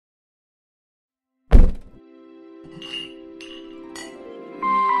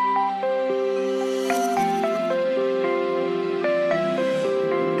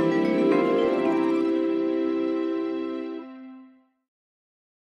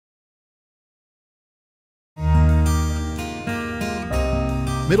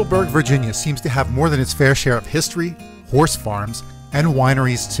Middleburg, Virginia seems to have more than its fair share of history, horse farms, and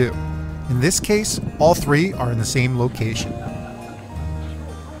wineries too. In this case, all three are in the same location.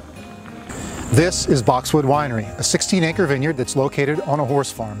 This is Boxwood Winery, a 16-acre vineyard that's located on a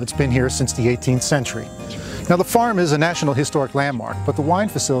horse farm that's been here since the 18th century. Now, the farm is a National Historic Landmark, but the wine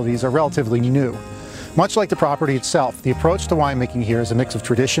facilities are relatively new. Much like the property itself, the approach to winemaking here is a mix of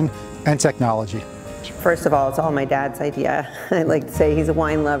tradition and technology. First of all, it's all my dad's idea. I like to say he's a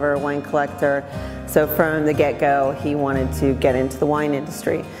wine lover, a wine collector. So from the get-go, he wanted to get into the wine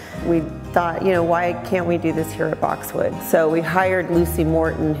industry. We thought, why can't we do this here at Boxwood? So we hired Lucy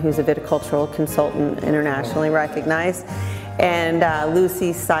Morton, who's a viticultural consultant internationally recognized. And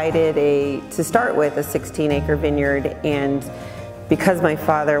Lucy cited to start with, a 16-acre vineyard. And because my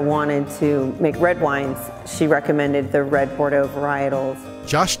father wanted to make red wines, she recommended the red Bordeaux varietals.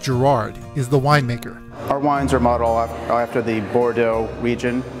 Josh Gerard is the winemaker. Our wines are modeled after the Bordeaux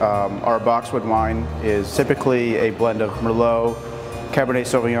region. Our Boxwood wine is typically a blend of Merlot, Cabernet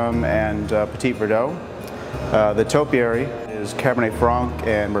Sauvignon, and Petit Verdot. The topiary is Cabernet Franc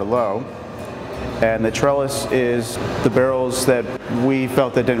and Merlot. And the trellis is the barrels that we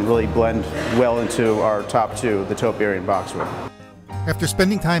felt that didn't really blend well into our top two, the topiary and Boxwood. After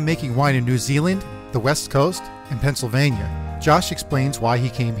spending time making wine in New Zealand, the West Coast, and Pennsylvania, Josh explains why he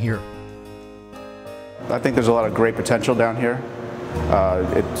came here. I think there's a lot of great potential down here.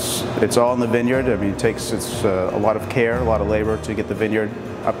 It's all in the vineyard. I mean, it's a lot of care, a lot of labor to get the vineyard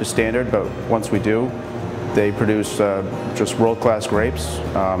up to standard, but once we do, they produce just world-class grapes,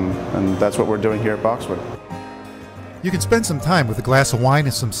 and that's what we're doing here at Boxwood. You can spend some time with a glass of wine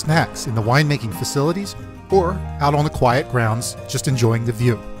and some snacks in the winemaking facilities or out on the quiet grounds just enjoying the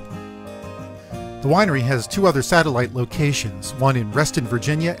view. The winery has two other satellite locations, one in Reston,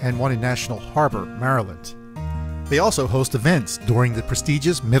 Virginia, and one in National Harbor, Maryland. They also host events during the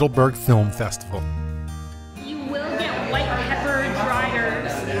prestigious Middleburg Film Festival. You will get white pepper dry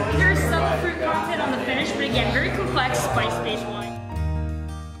herbs. There's some fruit content on the finish, but again, very complex spice-based wine.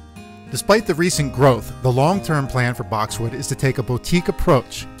 Despite the recent growth, the long-term plan for Boxwood is to take a boutique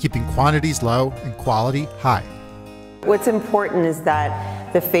approach, keeping quantities low and quality high. What's important is that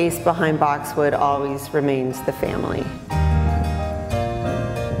the face behind Boxwood always remains the family.